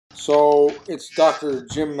So it's Dr.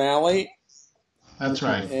 Jim Malley, That's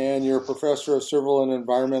right. and you're a professor of civil and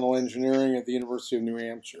environmental engineering at the University of New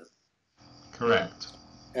Hampshire. Correct.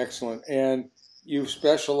 Excellent. And you've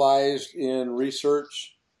specialized in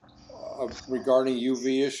research regarding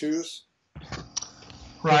UV issues?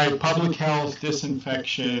 Right. Public health,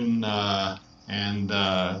 disinfection, and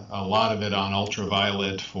a lot of it on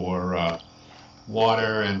ultraviolet for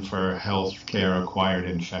water and for healthcare acquired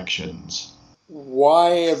infections.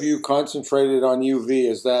 Why have you concentrated on UV?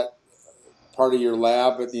 Is that part of your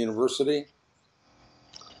lab at the university?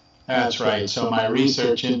 That's right. So my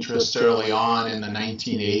research interests early on in the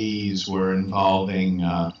 1980s were involving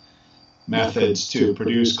methods to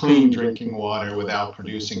produce clean drinking water without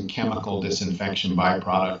producing chemical disinfection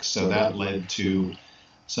byproducts. So that led to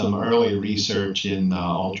some early research in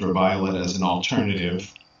ultraviolet as an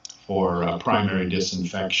alternative for primary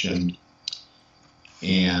disinfection.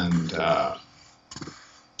 And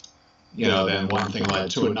then one thing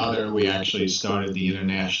led to another. We actually started the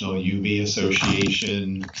International UV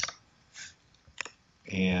Association,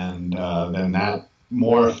 and then that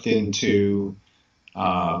morphed into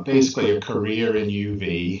basically a career in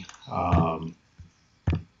UV.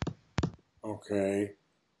 Okay.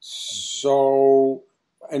 So,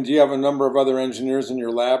 and do you have a number of other engineers in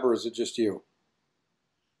your lab, or is it just you?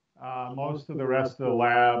 Most of the rest of the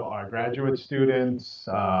lab are graduate students.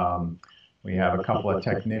 We have a couple of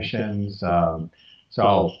technicians.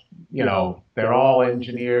 So, they're all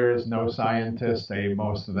engineers, no scientists.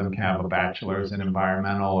 Most of them have a bachelor's in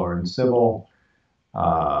environmental or in civil.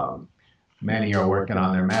 Many are working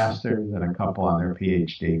on their master's and a couple on their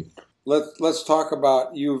PhD. Let's talk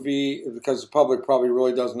about UV because the public probably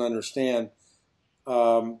really doesn't understand.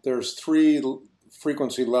 There's 3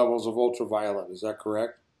 frequency levels of ultraviolet. Is that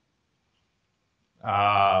correct?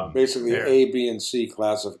 Basically, A, B, and C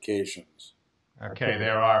classifications. Okay,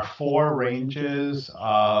 there are 4 ranges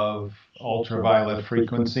of ultraviolet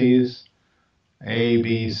frequencies, A,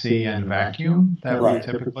 B, C, and vacuum that we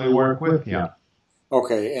typically work with. Yeah.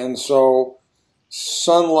 Okay, and so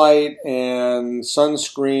sunlight and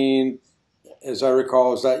sunscreen, as I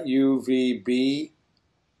recall, is that UVB?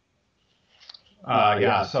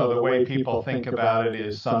 Yeah, so the way people think about it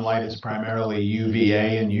is sunlight is primarily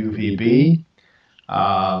UVA and UVB.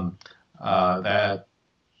 That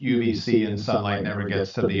UVC in sunlight never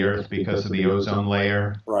gets to the earth because of the ozone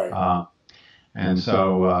layer. Right. And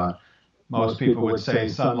so most people would say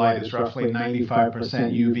sunlight is roughly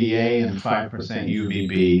 95% UVA and 5%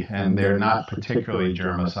 UVB, and they're not particularly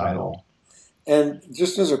germicidal. And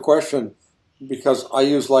just as a question, because I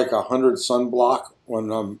use like 100 sunblock when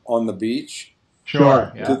I'm on the beach.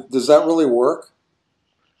 Sure. Yeah. Does that really work?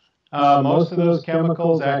 Most of those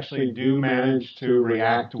chemicals actually do manage to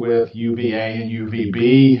react with UVA and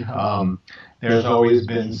UVB. There's always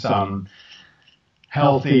been some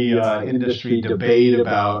healthy industry debate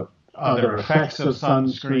about other effects of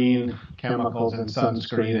sunscreen, chemicals in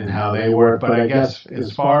sunscreen and how they work. But I guess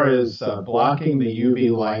as far as blocking the UV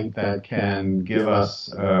light that can give us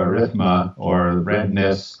erythema or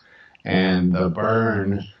redness and the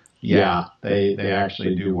burn, yeah, they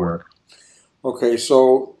actually do work. Okay,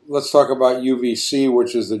 so let's talk about UVC,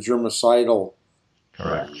 which is the germicidal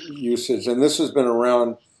Correct. usage. And this has been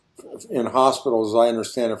around in hospitals, as I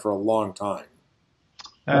understand it, for a long time.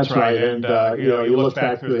 That's right. And, you look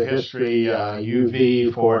back through the history,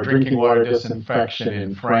 UV for drinking water disinfection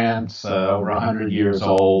in France, over 100 years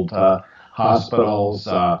old. Hospitals,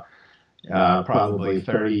 probably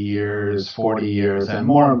 30 years, 40 years. And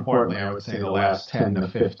more importantly, I would say the last 10 to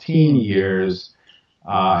 15 years,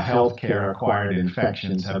 healthcare acquired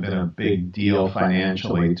infections have been a big deal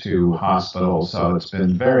financially to hospitals. So it's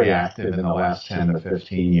been very active in the last 10 to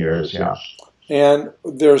 15 years, yeah. And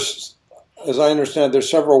there's, as I understand, there's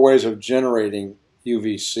several ways of generating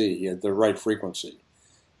UVC at the right frequency.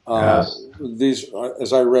 Yes. These,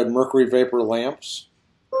 as I read, mercury vapor lamps.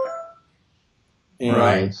 And,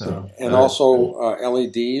 right. So, and also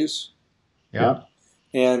LEDs. Yeah.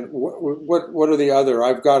 And what are the other?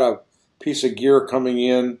 I've got a piece of gear coming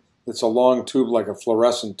in that's a long tube, like a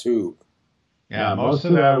fluorescent tube. Yeah, most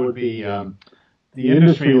of that would be the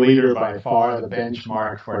industry leader by far, the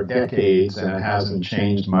benchmark for decades, and it hasn't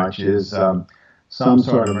changed much, is some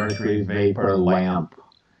sort of mercury vapor lamp.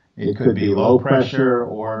 It could be low pressure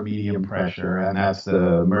or medium pressure, and that's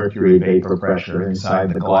the mercury vapor pressure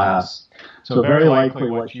inside the glass. So very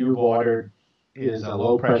likely what you've ordered is a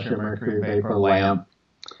low pressure mercury vapor lamp.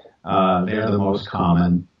 They're the most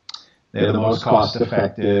common. They're the most cost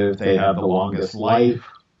effective. They have the longest life.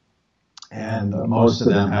 And most of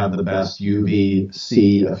them have the best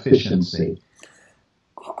UVC efficiency.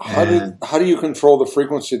 How do you control the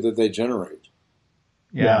frequency that they generate?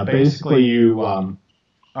 Yeah, basically you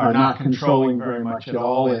are not controlling very much at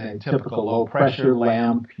all. In a typical low pressure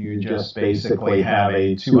lamp, you just basically have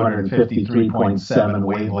a 253.7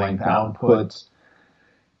 wavelength output.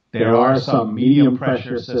 There are some medium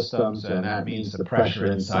pressure systems, and that means the pressure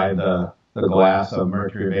inside the glass of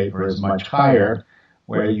mercury vapor is much higher,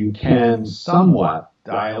 where you can somewhat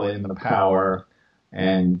dial in the power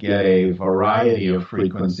and get a variety of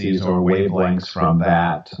frequencies or wavelengths from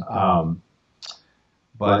that.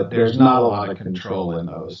 But there's not a lot of control in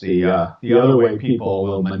those. The other way people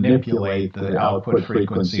will manipulate the output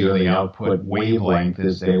frequency or the output wavelength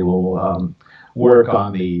is they will work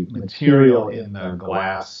on the material in the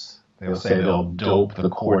glass. They'll say they'll dope the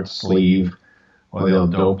quartz sleeve, or they'll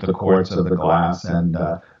dope the quartz of the glass and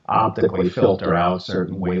optically filter out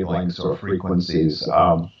certain wavelengths or frequencies.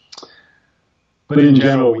 But in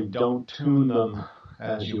general, we don't tune them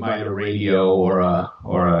as you might a radio or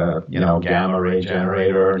a gamma ray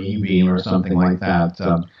generator or an E-beam or something like that.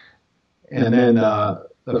 And then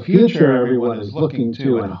the future everyone is looking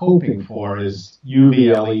to and hoping for is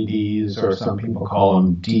UV LEDs, or some people call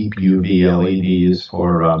them deep UV LEDs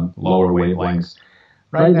for lower wavelengths.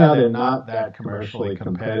 Right now, they're not that commercially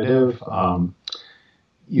competitive.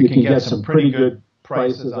 You can get some pretty good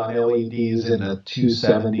prices on LEDs in the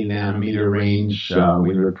 270 nanometer range.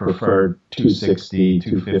 We would prefer 260,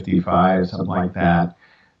 255, something like that.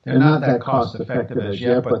 They're not that cost effective as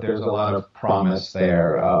yet, but there's a lot of promise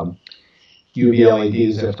there. UV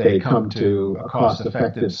LEDs, if they come to a cost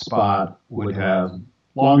effective spot, would have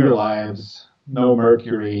longer lives, no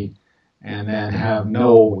mercury, and then have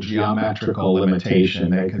no geometrical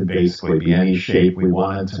limitation. They could basically be any shape we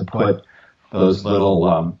wanted to put those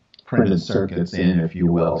little printed circuits in, if you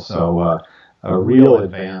will. So a real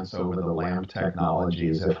advance over the lamp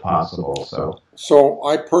technologies, if possible. So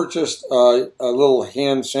I purchased a little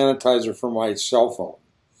hand sanitizer for my cell phone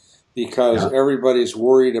because everybody's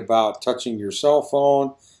worried about touching your cell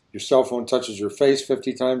phone. Your cell phone touches your face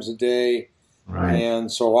 50 times a day. Right. And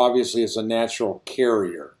so obviously it's a natural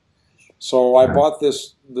carrier. So I bought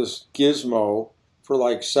this gizmo for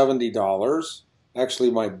like $70.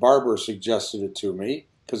 Actually, my barber suggested it to me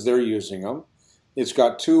because they're using them. It's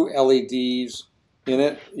got 2 LEDs in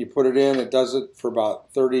it. You put it in, it does it for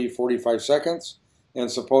about 30, 45 seconds, and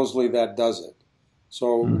supposedly that does it.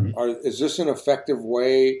 So is this an effective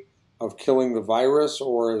way of killing the virus,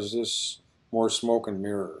 or is this more smoke and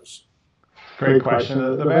mirrors? Great question.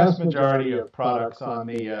 The vast majority of products on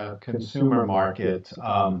the consumer market,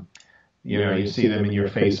 you see them in your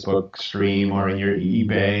Facebook stream or in your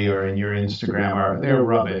eBay or in your Instagram, they're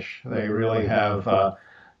rubbish. They really have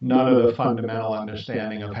none of the fundamental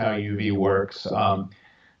understanding of how UV works.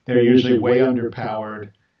 They're usually way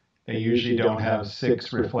underpowered. They usually don't have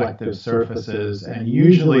 6 reflective surfaces, and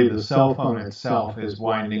usually the cell phone itself is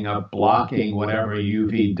winding up blocking whatever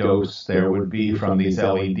UV dose there would be from these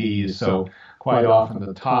LEDs. So quite often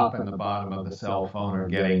the top and the bottom of the cell phone are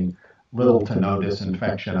getting little to no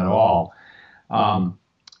disinfection at all.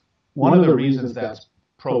 One of the reasons that's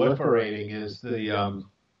proliferating is the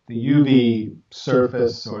UV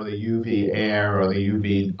surface or the UV air or the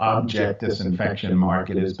UV object disinfection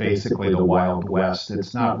market is basically the Wild West.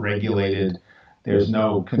 It's not regulated. There's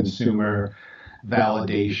no consumer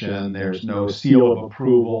validation. There's no seal of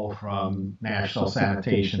approval from National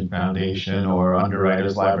Sanitation Foundation or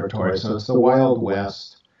Underwriters Laboratory. So it's the Wild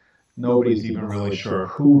West. Nobody's even really sure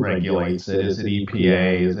who regulates it. Is it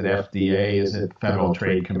EPA? Is it FDA? Is it Federal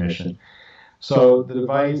Trade Commission? So the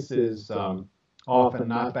device is often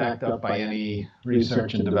not backed up by any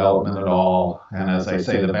research and development at all. And as I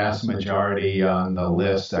say, the vast majority on the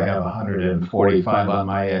list, I have 145 on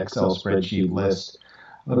my Excel spreadsheet list.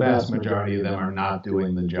 The vast majority of them are not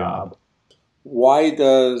doing the job. Why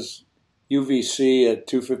does UVC at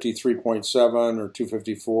 253.7 or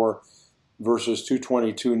 254 versus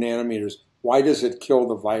 222 nanometers, why does it kill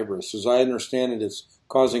the virus? As I understand it, it's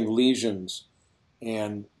causing lesions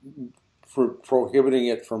and prohibiting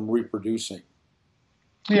it from reproducing.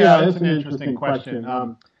 Yeah, that's an interesting question.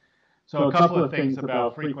 So a couple of things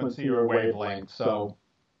about frequency or wavelength. So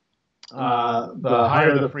the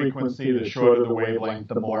higher the frequency, the shorter the wavelength,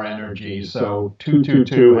 the more energy. So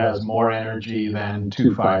 222 has more energy than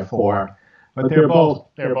 254, but they're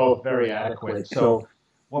both very adequate. So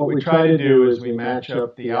what we try to do is we match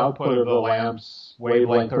up the output of the lamp's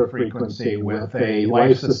wavelength or frequency with a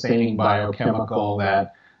life-sustaining biochemical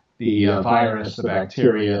that the virus, the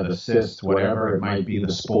bacteria, the cyst, whatever it might be,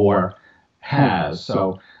 the spore, has.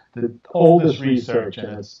 So the oldest research,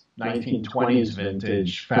 and it's 1920s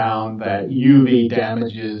vintage, found that UV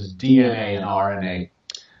damages DNA and RNA.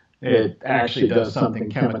 it actually does something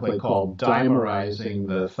chemically called dimerizing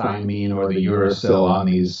the thymine or the uracil on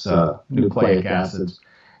these nucleic acids.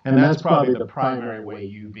 And that's probably the primary way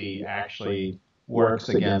UV actually works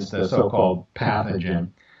against a so-called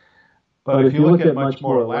pathogen. But if you look at much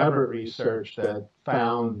more elaborate research that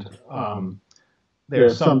found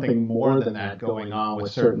there's something more than that going on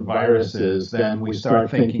with certain viruses, then we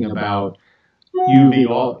start thinking about UV.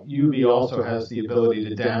 UV also has the ability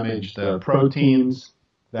to damage the proteins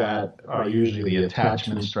that are usually the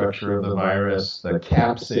attachment structure of the virus, the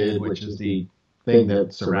capsid, which is the thing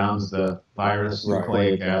that surrounds the virus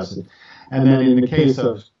nucleic acid. And then in the case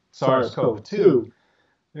of SARS-CoV-2,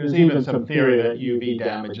 there's even some theory that UV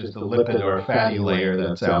damages the lipid or fatty layer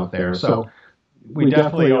that's out there. So we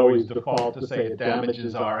definitely always default to say it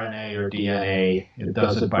damages RNA or DNA. It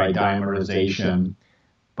does it by dimerization.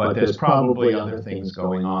 But there's probably other things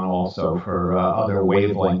going on also for other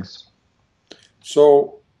wavelengths.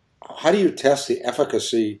 So how do you test the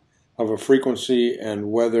efficacy of a frequency and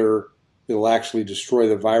whether it'll actually destroy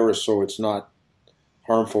the virus so it's not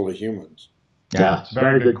harmful to humans? Yeah, it's a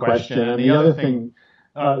very good question. And the other thing,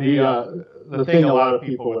 the thing a lot of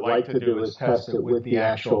people would like to do is test it with the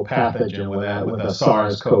actual pathogen, with a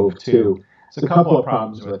SARS-CoV-2. There's a couple of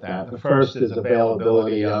problems with that. The first is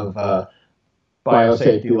availability of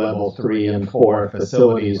biosafety level 3 and 4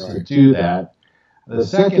 facilities to do that. The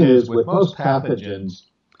second is with most pathogens,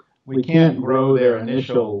 we can't grow their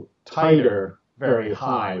initial titer very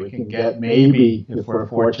high. We can get maybe, if we're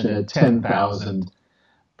fortunate, 10,000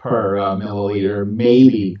 per milliliter,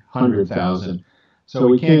 maybe 100,000. So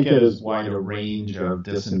we can't get as wide a range of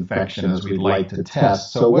disinfection as we'd like to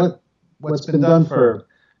test. So what's been done for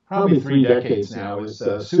probably 3 decades now is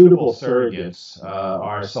suitable surrogates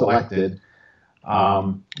are selected.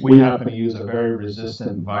 We happen to use a very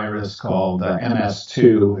resistant virus called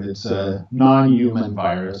MS2. It's a non-human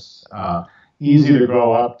virus, easy to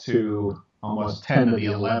grow up to almost 10 to the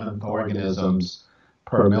 11th organisms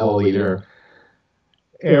per milliliter.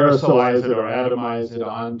 Aerosolize it or atomize it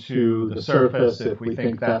onto the surface if we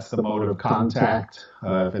think that's the mode of contact.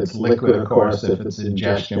 If it's liquid, of course, if it's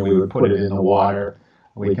ingestion, we would put it in the water.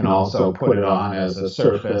 We can also put it on as a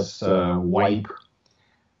surface wipe.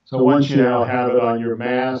 So once you now have it on your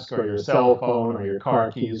mask or your cell phone or your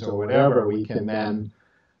car keys or whatever, we can then,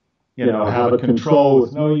 have a control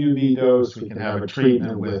with no UV dose. We can have a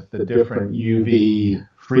treatment with the different UV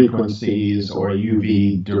frequencies or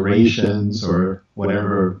UV durations or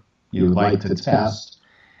whatever you would like to test.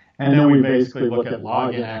 And then we basically look at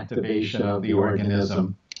log-in activation of the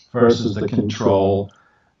organism versus the control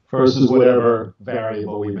versus whatever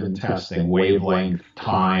variable we've been testing, wavelength,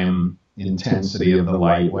 time, intensity of the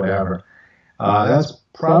light, whatever. That's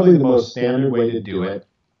probably the most standard way to do it.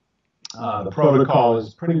 The protocol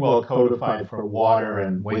is pretty well codified for water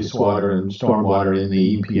and wastewater and stormwater in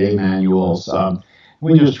the EPA manuals.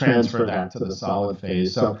 We just transfer that to the solid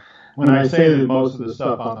phase. So when I say that most of the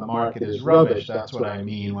stuff on the market is rubbish, that's what I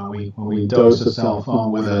mean. When we dose a cell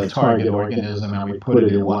phone with a target organism and we put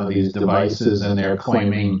it in one of these devices and they're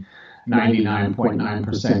claiming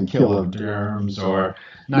 99.9% kill of germs or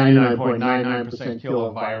 99.99% kill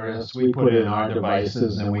of virus, we put it in our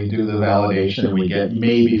devices and we do the validation and we get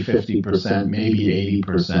maybe 50%, maybe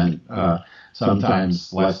 80%,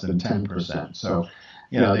 sometimes less than 10%. So,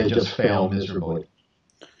 they just fail miserably.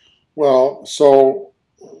 Well, so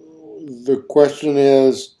the question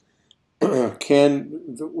is, I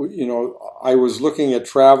was looking at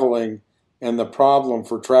traveling and the problem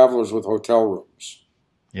for travelers with hotel rooms.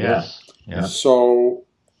 Yes. Yeah. So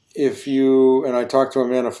and I talked to a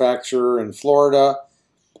manufacturer in Florida,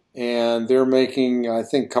 and they're making, I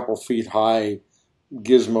think, a couple feet high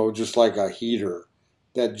gizmo, just like a heater,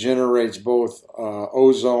 that generates both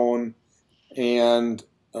ozone and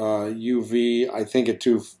UV, I think at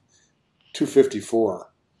 254.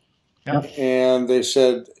 Yep. And they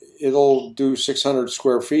said it'll do 600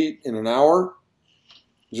 square feet in an hour.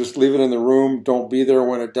 Just leave it in the room. Don't be there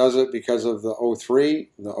when it does it because of the O3,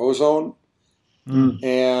 the ozone.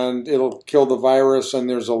 And it'll kill the virus. And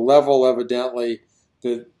there's a level, evidently,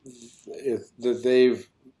 that they've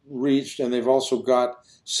reached. And they've also got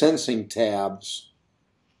sensing tabs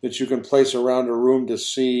that you can place around a room to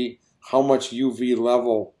see how much UV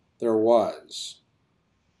level there was.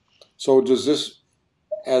 So does this,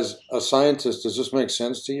 as a scientist, does this make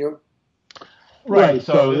sense to you? Right.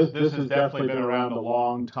 So this has definitely been around a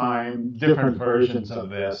long time, different versions of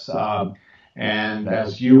this. And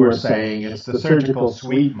as you were saying, it's the surgical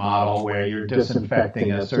suite model where you're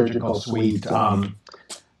disinfecting a surgical suite,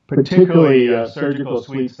 particularly surgical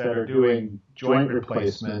suites that are doing joint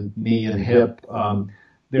replacement, knee and hip.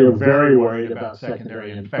 they're very worried about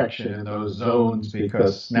secondary infection in those zones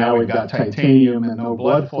because now we've got titanium and no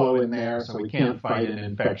blood flow in there, so we can't fight an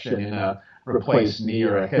infection in a replaced knee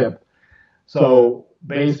or a hip. So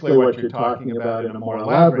basically what you're talking about in a more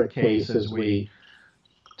elaborate case is we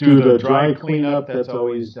do the dry cleanup that's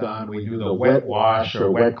always done, we do the wet wash or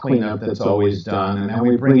wet cleanup that's always done, and then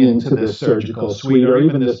we bring into this surgical suite or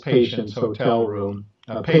even this patient's hotel room,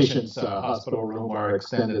 patient's hospital room or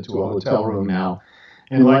extended to a hotel room now.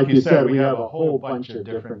 And like you said, we have a whole bunch of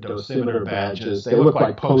different dosimeter badges. They look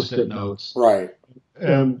like Post-it notes. Right.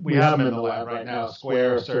 We have them in the lab right now,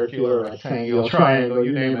 square, circular, rectangular, triangle,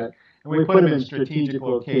 you name it. And we put them in strategic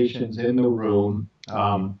locations in the room.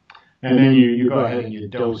 And then you go ahead and you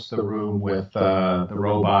dose the room with the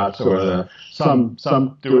robots or some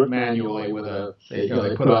do it manually with they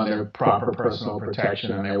put on their proper personal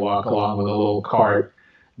protection and they walk along with a little cart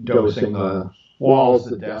dosing the walls,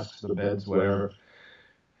 the desks, the beds, whatever.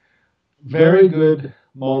 Very good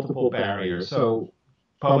multiple barriers. So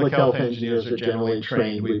public health engineers are generally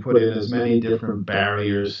trained. We put in as many different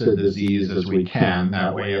barriers to disease as we can.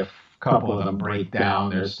 That way, if a couple of them break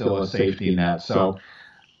down, there's still a safety net. So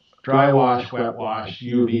dry wash, wet wash,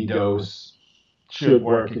 UV dose should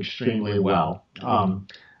work extremely well.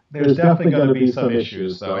 There's definitely going to be some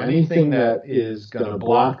issues, though. Anything that is going to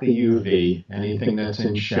block the UV, anything that's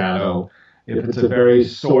in shadow, if it's a very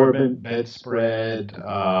sorbent bedspread,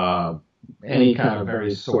 any kind of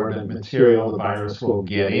very sorbent material, the virus will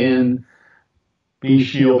get in, be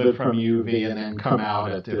shielded from UV, and then come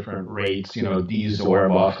out at different rates,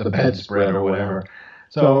 desorb off the bedspread or whatever.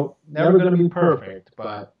 So never going to be perfect,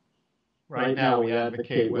 but right now we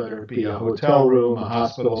advocate whether it be a hotel room, a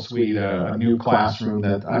hospital suite, a new classroom,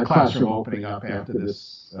 a classroom opening up after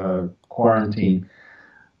this quarantine.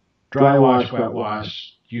 Dry wash, wet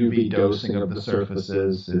wash, UV dosing of the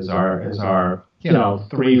surfaces is our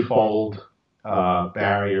threefold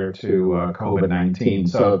barrier to COVID-19.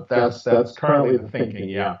 So that's currently the thinking.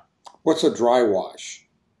 Yeah. What's a dry wash?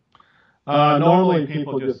 Normally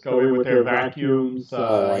people just go in with their vacuums,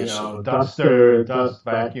 duster, dust,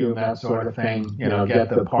 vacuum, that sort of thing, get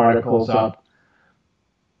the particles up.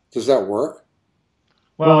 Does that work?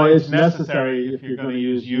 Well, it's necessary if you're going to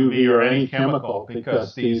use UV or any chemical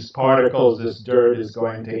because these particles, this dirt is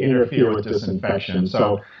going to interfere with disinfection.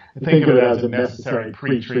 So think of it as a necessary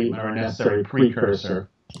pre-treatment or a necessary precursor.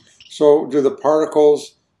 So do the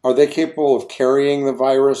particles, are they capable of carrying the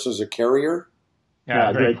virus as a carrier?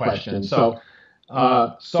 Yeah, great question. So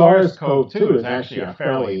SARS-CoV-2 is actually a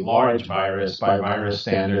fairly large virus by virus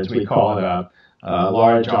standards. We call it a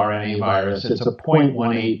large RNA virus. It's a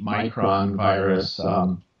 0.18 micron virus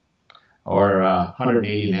or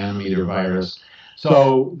 180 nanometer virus.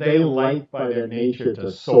 So they like by their nature to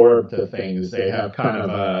sorb to things. They have kind of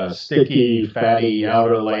a sticky, fatty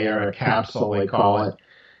outer layer, a capsule they call it.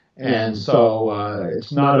 And so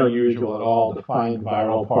it's not unusual at all to find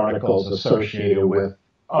viral particles associated with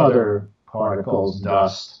other particles,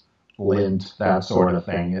 dust, lint, that sort of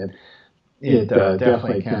thing. It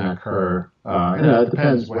definitely can occur. It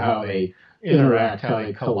depends how they interact, how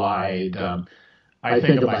they collide. I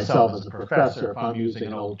think of myself as a professor. If I'm using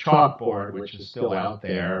an old chalkboard, which is still out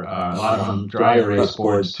there, a lot of them dry erase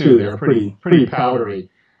boards too, they're pretty powdery.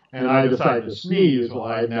 And I decided to sneeze. Well,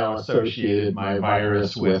 I've now associated my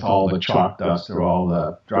virus with all the chalk dust or all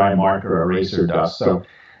the dry marker eraser dust. So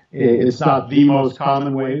it's not the most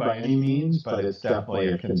common way by any means, but it's definitely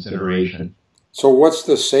a consideration. So what's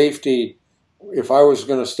the safety if I was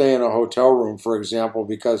going to stay in a hotel room, for example,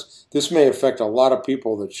 because this may affect a lot of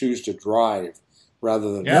people that choose to drive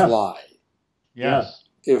rather than fly. Yes.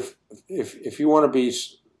 If you want to be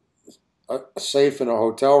safe in a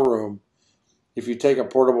hotel room, if you take a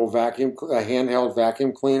portable handheld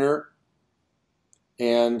vacuum cleaner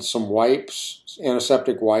and some wipes,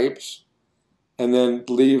 antiseptic wipes, and then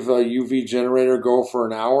leave a UV generator go for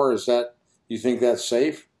an hour, you think that's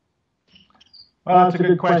safe? Well, that's a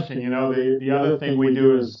good question. The other thing we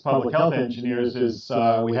do as public health engineers is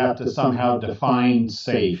we have to somehow define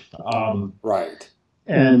safe. Right.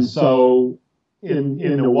 And so in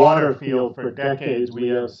the water field for decades, we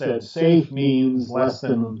have said safe means less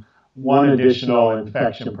than one additional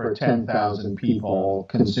infection per 10,000 people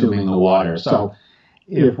consuming the water. So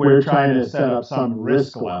if we're trying to set up some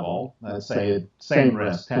risk level, let's say same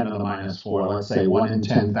risk, 10 to the minus 4, let's say 1 in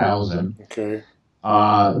 10,000. Okay.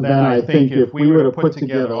 Then I think if we were to put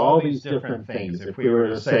together all these different things, if we were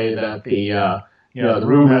to say that the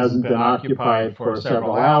room hasn't been occupied for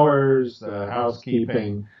several hours, the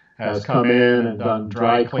housekeeping has come in and done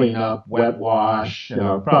dry cleanup, wet wash,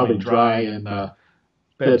 probably dry in the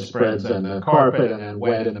bedspreads and the carpet, and then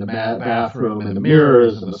wet in the bathroom and the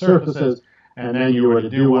mirrors and the surfaces, and then you were to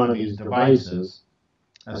do one of these devices,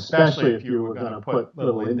 especially if you were going to put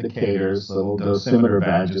little indicators, little dosimeter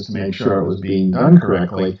badges to make sure it was being done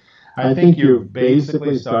correctly, I think you've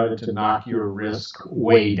basically started to knock your risk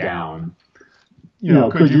way down. You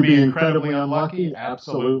know, could you be incredibly unlucky?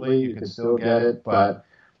 Absolutely, you could still get it, but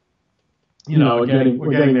you know, we're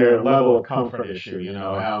getting there at a level of comfort issue. You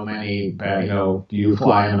know, how many, do you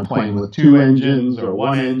fly in a plane with 2 engines or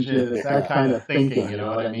 1 engine? It's that kind of thinking, you know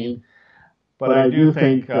what I mean? But I do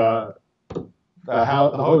think the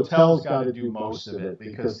hotel's got to do most of it,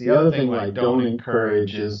 because the other thing I don't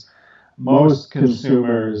encourage is most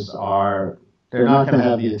consumers they're not going to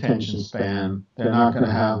have the attention span, they're not going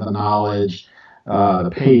to have the knowledge, the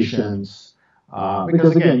patience.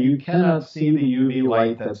 Because again, you cannot see the UV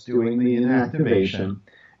light that's doing the inactivation.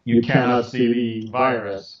 You cannot see the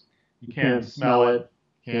virus. You can't smell it,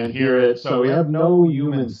 can't hear it. So we have no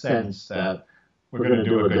human sense that we're going to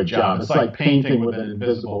do a good job. It's like painting with an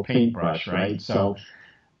invisible paintbrush, right? So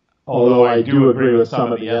although I do agree with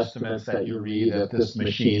some of the estimates that you read that this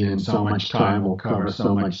machine in so much time will cover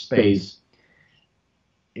so much space,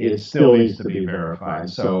 it still needs to be verified.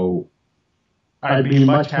 So I'd be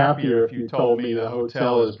much happier if you told me the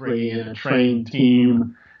hotel is bringing in a trained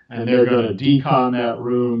team and they're going to decon that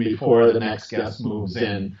room before the next guest moves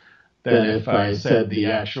in, than if I said the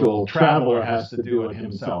actual traveler has to do it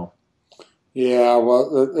himself. Yeah, well,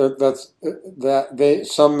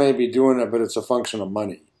 some may be doing it, but it's a function of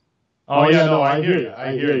money. Oh yeah, no, I hear you,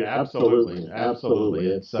 absolutely.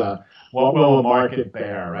 It's what will the market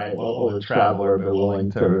bear, right? What will the traveler be willing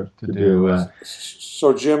to do?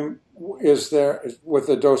 So Jim, is there, with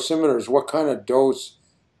the dosimeters, what kind of dose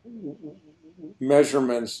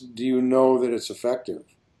measurements do you know that it's effective?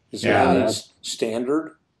 Is there any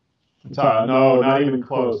standard? No, not even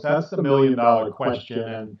close. That's the $1 million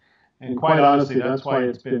question, and quite honestly, that's why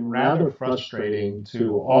it's been rather frustrating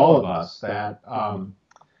to all of us that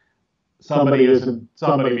somebody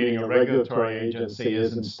meaning a regulatory agency,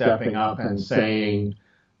 isn't stepping up and saying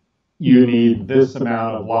you need this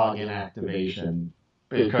amount of log inactivation.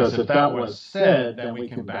 Because if that was said, then we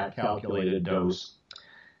can back calculate a dose.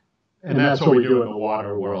 And that's what we do in the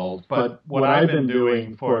water world. But what I've been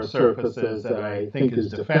doing for surfaces that I think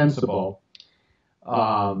is defensible,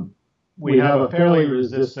 we have a fairly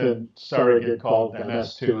resistant surrogate called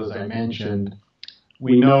MS2, as I mentioned.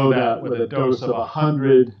 We know that with a dose of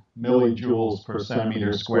 100 millijoules per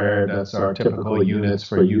centimeter squared, that's our typical units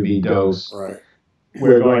for UV dose, right,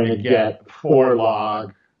 we're going to get 4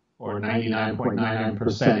 log, or 99.99%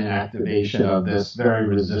 inactivation of this very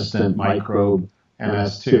resistant microbe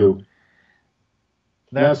MS2.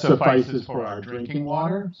 That suffices for our drinking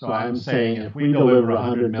water. So I'm saying if we deliver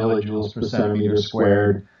 100 millijoules per centimeter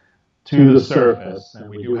squared to the surface,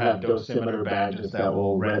 and we do have dosimeter badges that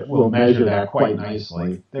will measure that quite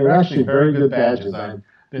nicely. They're actually very good badges. I've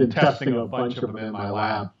been testing a bunch of them in my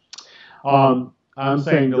lab. I'm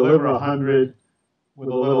saying deliver 100. With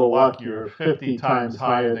a little luck, you're 50 times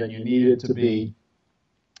higher than you need it to be.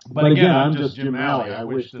 But again, I'm just Jim Malley. I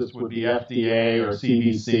wish this would be FDA or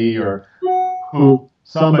CDC or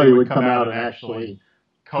somebody would come out and actually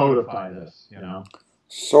codify this, you know.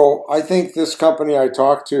 So I think this company I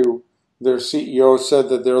talked to, their CEO said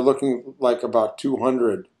that they're looking like about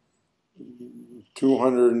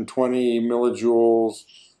 220 millijoules.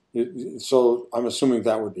 So I'm assuming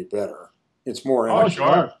that would be better. It's more energy.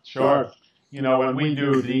 Oh, sure. You know, when we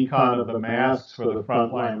do decon of the masks for the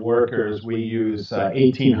frontline workers, we use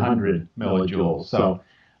 1,800 millijoules. So,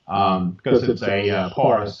 because it's a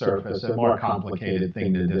porous surface, a more complicated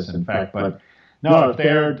thing to disinfect. But no, if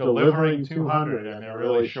they're delivering 200 and they're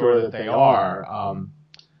really sure that they are,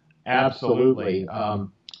 absolutely.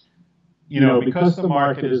 You know, because the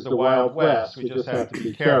market is the Wild West, we just have to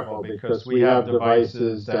be careful, because we have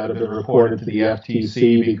devices that have been reported to the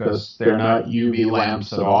FTC because they're not UV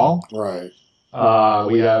lamps at all. Right.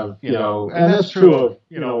 We have, and that's true of,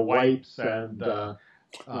 wipes and hand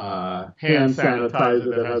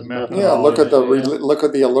sanitizer that has methanol. Yeah, look at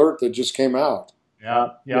the alert that just came out.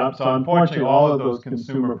 Yeah. So unfortunately, all of those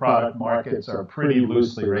consumer product markets are pretty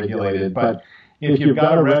loosely regulated. But if you've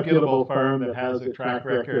got a reputable firm that has a track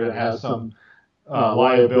record, that has some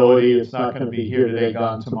liability, it's not going to be here today,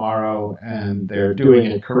 gone tomorrow, and they're doing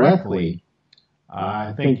it correctly,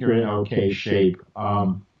 I think you're in okay shape.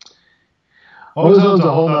 Ozone's a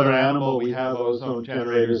whole other animal. We have ozone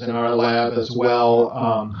generators in our lab as well.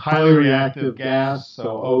 Highly reactive gas, so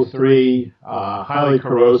O3, highly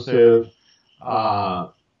corrosive.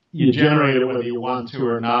 You generate it whether you want to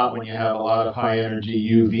or not when you have a lot of high energy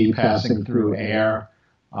UV passing through air.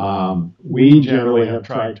 We generally have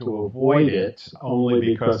tried to avoid it only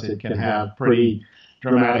because it can have pretty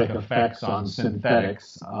dramatic effects on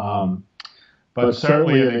synthetics, but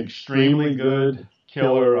certainly an extremely good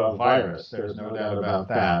killer of virus. There's no doubt about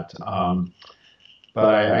that.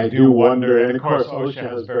 But I do wonder, and of course OSHA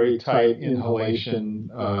has very tight inhalation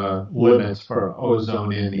limits for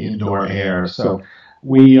ozone in indoor air. So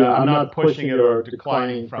I'm not pushing it or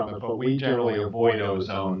declining from it, but we generally avoid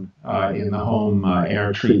ozone in the home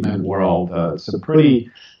air treatment world. It's a pretty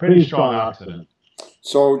strong oxidant.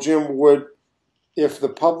 So Jim, if the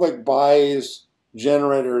public buys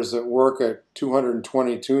generators that work at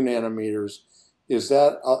 222 nanometers, is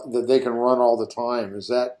that that they can run all the time? Is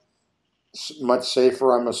that much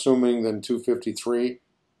safer, I'm assuming, than 253?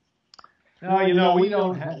 No, we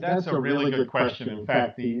don't that's a really good question. In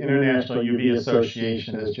fact, the International UV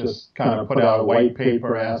Association has just kind of put out a white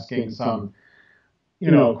paper asking some,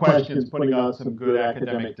 questions, putting out some good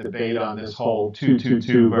academic debate on this whole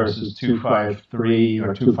 222 versus 253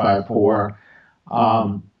 or 254.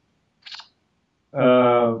 I'm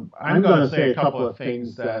going to say a couple of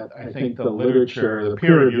things that I think the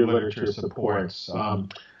peer-reviewed literature supports.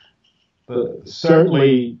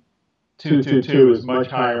 Certainly, 222 is much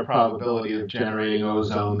higher probability of generating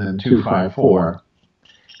ozone than 254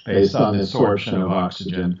 based on the absorption of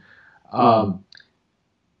oxygen.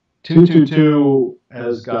 222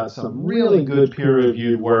 has got some really good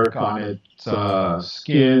peer-reviewed work on its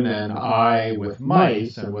skin and eye with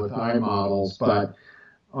mice and with eye models, but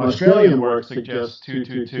Australian work suggests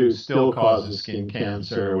 222 still causes skin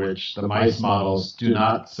cancer, which the mice models do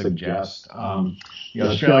not suggest. The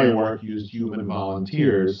Australian work used human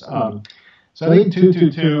volunteers. So I think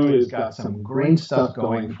 222 has got some great stuff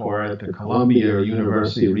going for it. The Columbia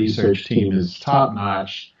University research team is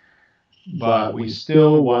top-notch, but we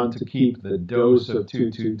still want to keep the dose of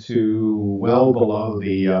 222 well below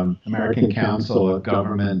the American Council of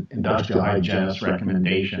Government Industrial Hygienists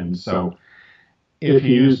recommendations. So if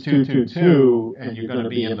you use 222 and you're going to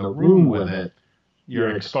be in the room with it,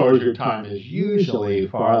 your exposure time is usually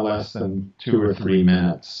far less than 2 or 3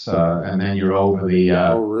 minutes, and then you're over the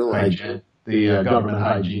government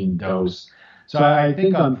hygiene dose. So I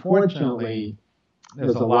think, unfortunately,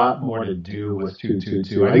 there's a lot more to do with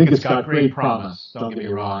 222. I think it's got great promise. Don't get me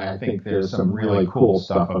wrong. I think there's some really cool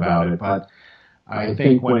stuff about it, but I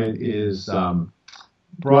think when it is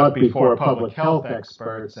brought before public health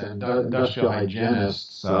experts and industrial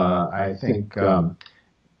hygienists, I think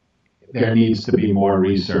there needs to be more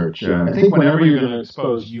research. I think whenever you're going to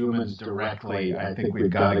expose humans directly, I think we've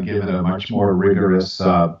got to give it a much more rigorous,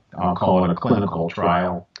 I'll call it a clinical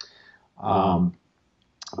trial.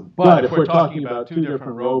 But if we're talking about 2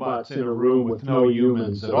 different robots in a room with no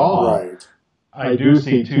humans at all, Right. I do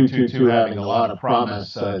see 222 having a lot of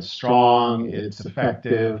promise. It's strong, it's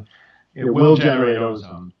effective. It will generate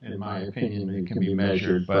ozone, in my opinion. It can be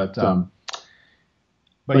measured, but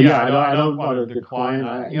yeah, I don't want to decline.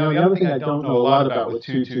 The other thing I don't know a lot about with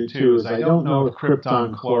 222 is I don't know if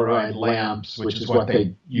krypton chloride lamps, which is what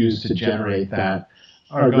they use to generate that,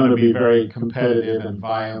 are going to be very competitive and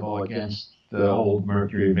viable against the old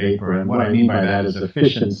mercury vapor. And what I mean by that is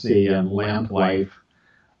efficiency and lamp life.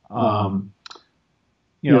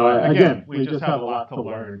 Again, we just have a lot to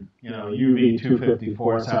learn. UV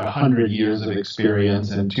 254 has had 100 years of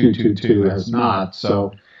experience, and 222 has not.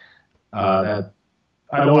 So that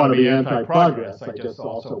I don't want to be anti-progress. I just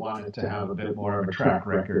also wanted to have a bit more of a track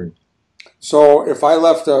record. So if I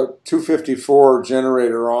left a 254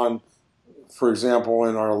 generator on, for example,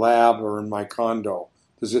 in our lab or in my condo,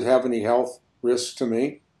 does it have any health risks to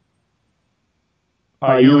me?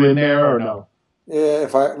 Are you in there or no?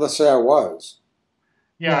 Let's say I was.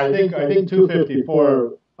 Yeah, I think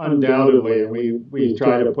 254 undoubtedly, and we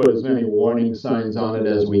try to put as many warning signs on it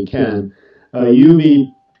as we can.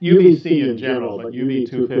 UVC in general, but UV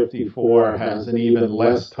 254 has an even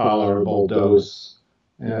less tolerable dose,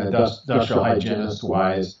 industrial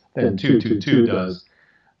hygienist-wise, than 222 does.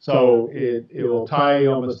 So it will tie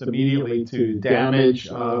almost immediately to damage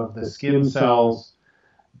of the skin cells.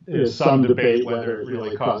 There's some debate whether it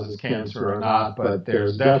really causes cancer or not, but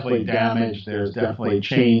there's definitely damage. There's definitely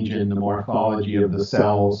change in the morphology of the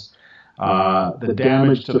cells. The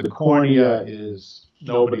damage to the cornea is,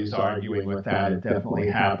 nobody's arguing with that. It definitely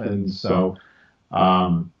happens. So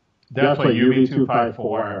definitely UV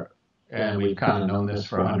 254, and we've kind of known this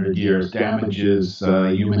for 100 years, damages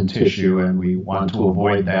human tissue, and we want to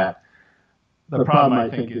avoid that. The problem, I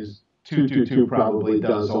think, is 222 probably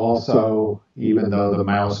does also, even though the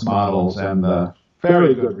mouse models and the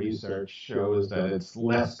very good research shows that it's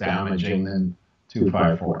less damaging than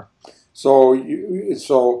 254. So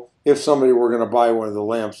if somebody were going to buy one of the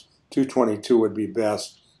lamps, 222 would be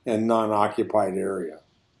best and non-occupied area.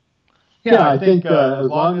 Yeah, I think as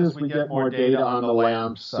long as we get more data on the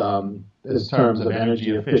lamps in terms of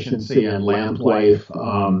energy efficiency and lamp life,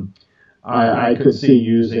 I could see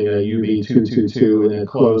using a UV222 in a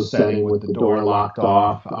closed setting with the door locked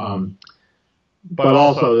off. But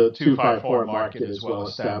also the 254 market is well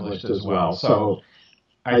established as well. So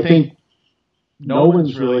I think no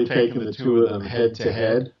one's really taken the two of them head to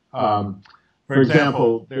head. For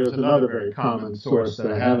example, there's another very common source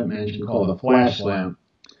that I haven't mentioned called a flash lamp.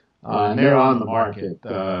 And they're on the market,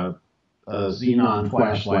 xenon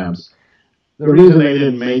flash lamps. The reason they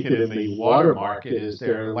didn't make it in the water market is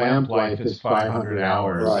their lamp life is 500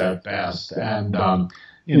 hours at best. And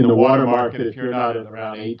in the water market, if you're not at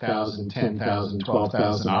around 8,000, 10,000,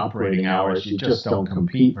 12,000 operating hours, you just don't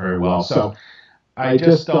compete very well. So I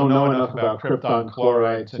just don't know enough about krypton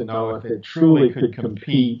chloride to know if it truly could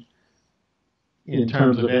compete in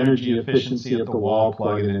terms of energy efficiency at the wall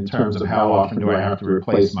plug and in terms of how often do I have to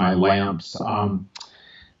replace my lamps.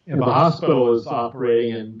 If a hospital is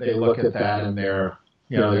operating and they look at that and they're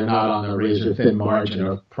not on the razor thin margin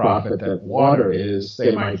of profit that water is,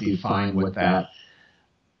 they might be fine with that.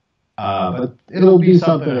 But it'll be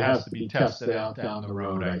something that has to be tested out down the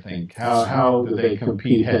road, I think. How do they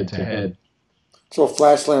compete head to head? So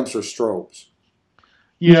flash lamps are strobes.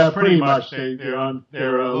 Yeah, pretty much. They're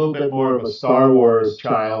a little bit more of a Star Wars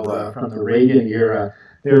child from the Reagan era.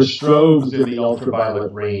 They're strobes in the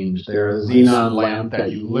ultraviolet range. They're a xenon lamp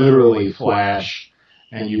that you literally flash,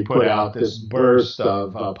 and you put out this burst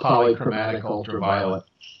of polychromatic ultraviolet.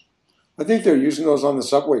 I think they're using those on the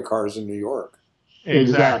subway cars in New York.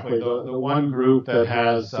 Exactly. The one group that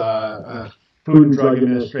has Food and Drug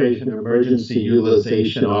Administration emergency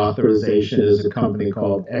utilization authorization is a company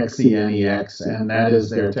called XENEX, and that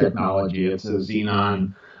is their technology. It's a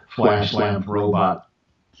xenon flash lamp robot.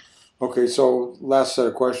 Okay, so last set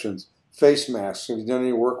of questions. Face masks, have you done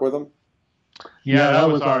any work with them? Yeah, that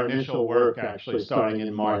was our initial work, actually, starting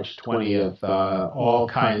in March 20th. All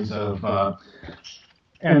kinds of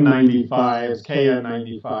N95s,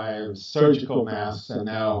 KN95s, surgical masks, and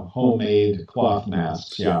now homemade cloth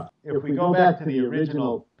masks. Yeah. If we go back to the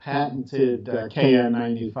original patented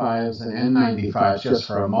KN95s and N95s just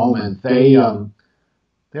for a moment,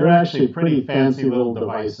 they're actually pretty fancy little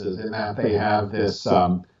devices in that they have this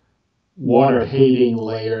water-hating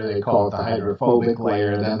layer. They call it the hydrophobic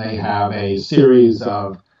layer. Then they have a series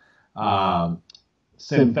of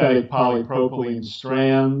synthetic polypropylene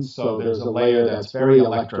strands. So there's a layer that's very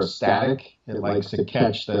electrostatic. It likes to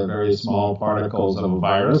catch the very small particles of a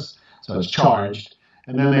virus, so it's charged.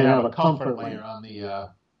 And then they have a comfort layer on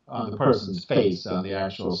the person's face, on the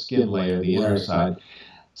actual skin layer, the inner side.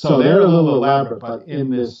 So they're a little elaborate, but in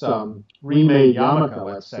this remade yarmulke,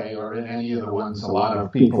 let's say, or in any of the ones a lot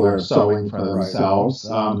of people are sewing for themselves,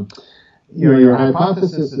 your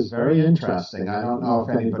hypothesis is very interesting. I don't know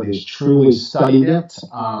if anybody's truly studied it.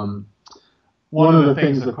 One of the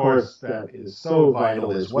things, of course, that is so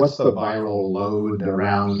vital is what's the viral load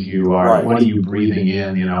around you? What are you breathing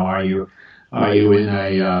in? Are you in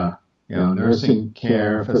a nursing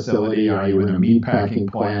care facility? Are you in a meatpacking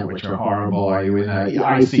plant, which are horrible? Are you in an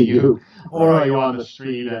ICU? Or are you on the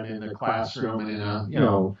street and in a classroom and in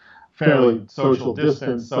a fairly social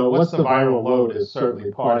distance? So what's the viral load is certainly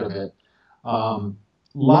part of it.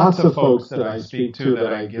 Lots of folks that I speak to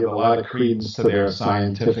that I give a lot of credence to their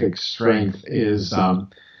scientific strength is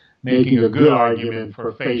making a good argument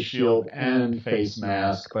for face shield and face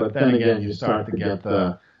mask. But then again, you start to get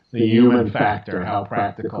the human factor. How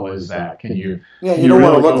practical is that? Can you? Yeah, you don't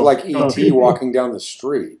want to look like E.T. walking down the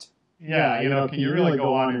street. Yeah, can you really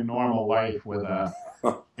go on in normal life with a,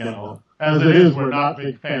 as it is, we're not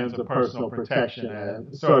big fans of personal protection.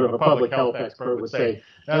 And sort of a public health expert would say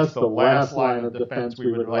that's the last line of defense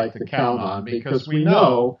we would like to count on, because we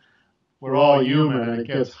know we're all human and it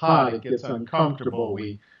gets hot, it gets uncomfortable.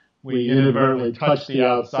 We inadvertently touch the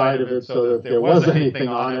outside of it so that if there was anything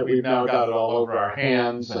on it, we've now got it all over our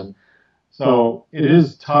hands. And so it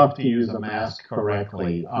is tough to use a mask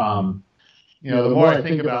correctly. The more I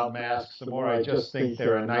think about masks, the more I just think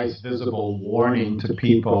they're a nice visible warning to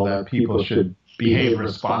people that people should behave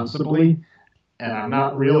responsibly. And I'm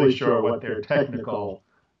not really sure what their technical,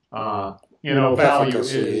 value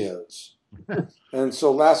is. And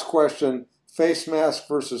so last question, face mask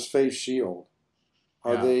versus face shield.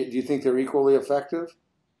 Do you think they're equally effective?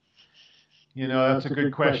 That's a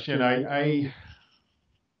good question.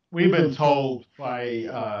 We've been told by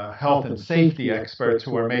health and safety experts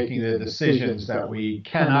who are making the decisions that we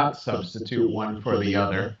cannot substitute one for the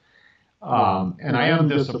other. And I am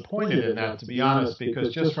disappointed in that, to be honest,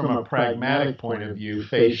 because just from a pragmatic point of view,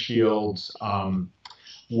 face shields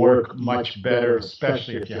work much better,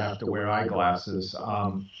 especially if you have to wear eyeglasses.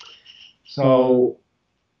 So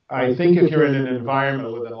I think if you're in an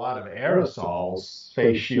environment with a lot of aerosols,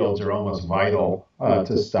 face shields are almost vital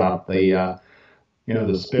to stop the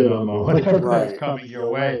the sputum or whatever that's coming your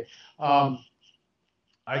way.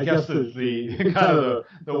 I guess the kind of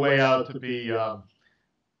the way out to be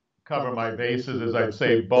cover my bases is I'd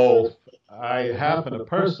say both. I happen to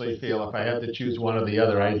personally feel if I had to choose one or the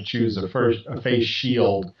other, I'd choose a face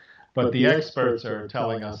shield. But the experts are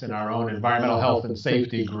telling us in our own environmental health and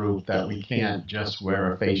safety group that we can't just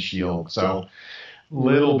wear a face shield. So a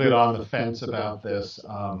little bit on the fence about this.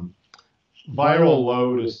 Viral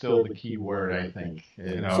load is still the key word, I think.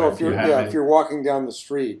 So if you're walking down the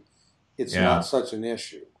street, it's not such an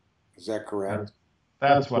issue. Is that correct?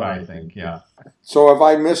 That's what I think, yeah. So have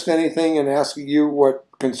I missed anything in asking you what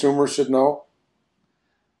consumers should know?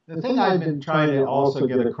 The thing I've been trying to also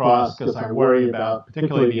get across, because I worry about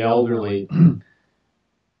particularly the elderly,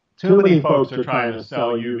 too many folks are trying to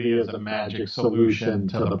sell UV as a magic solution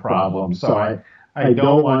to the problem. So I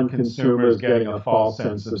don't want consumers getting a false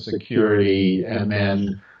sense of security and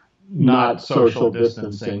then not social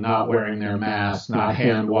distancing, not wearing their masks, not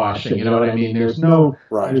hand washing. You know what I mean? There's no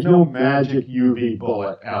magic UV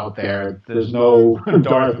bullet out there. There's no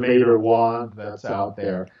Darth Vader wand that's out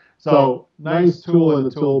there. So nice tool in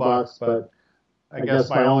the toolbox, but I guess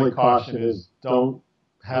my only caution is don't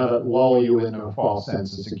have it lull you into a false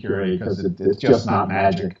sense of security because it's just not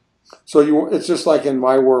magic. So it's just like in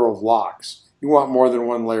my world of locks. You want more than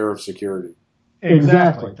one layer of security.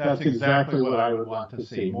 Exactly. That's exactly what I would want to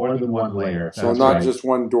see. More than one layer. So not just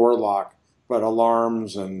one door lock, but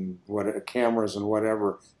alarms and cameras and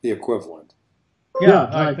whatever, the equivalent. Yeah,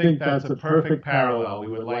 I think that's a perfect parallel. We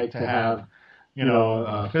would like to have,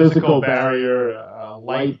 a physical barrier, a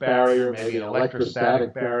light barrier, maybe an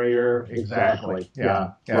electrostatic barrier. Exactly.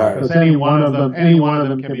 Yeah. Because any one of them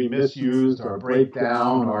can be misused or break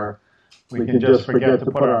down, or we can just forget to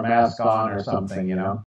put our mask on or something,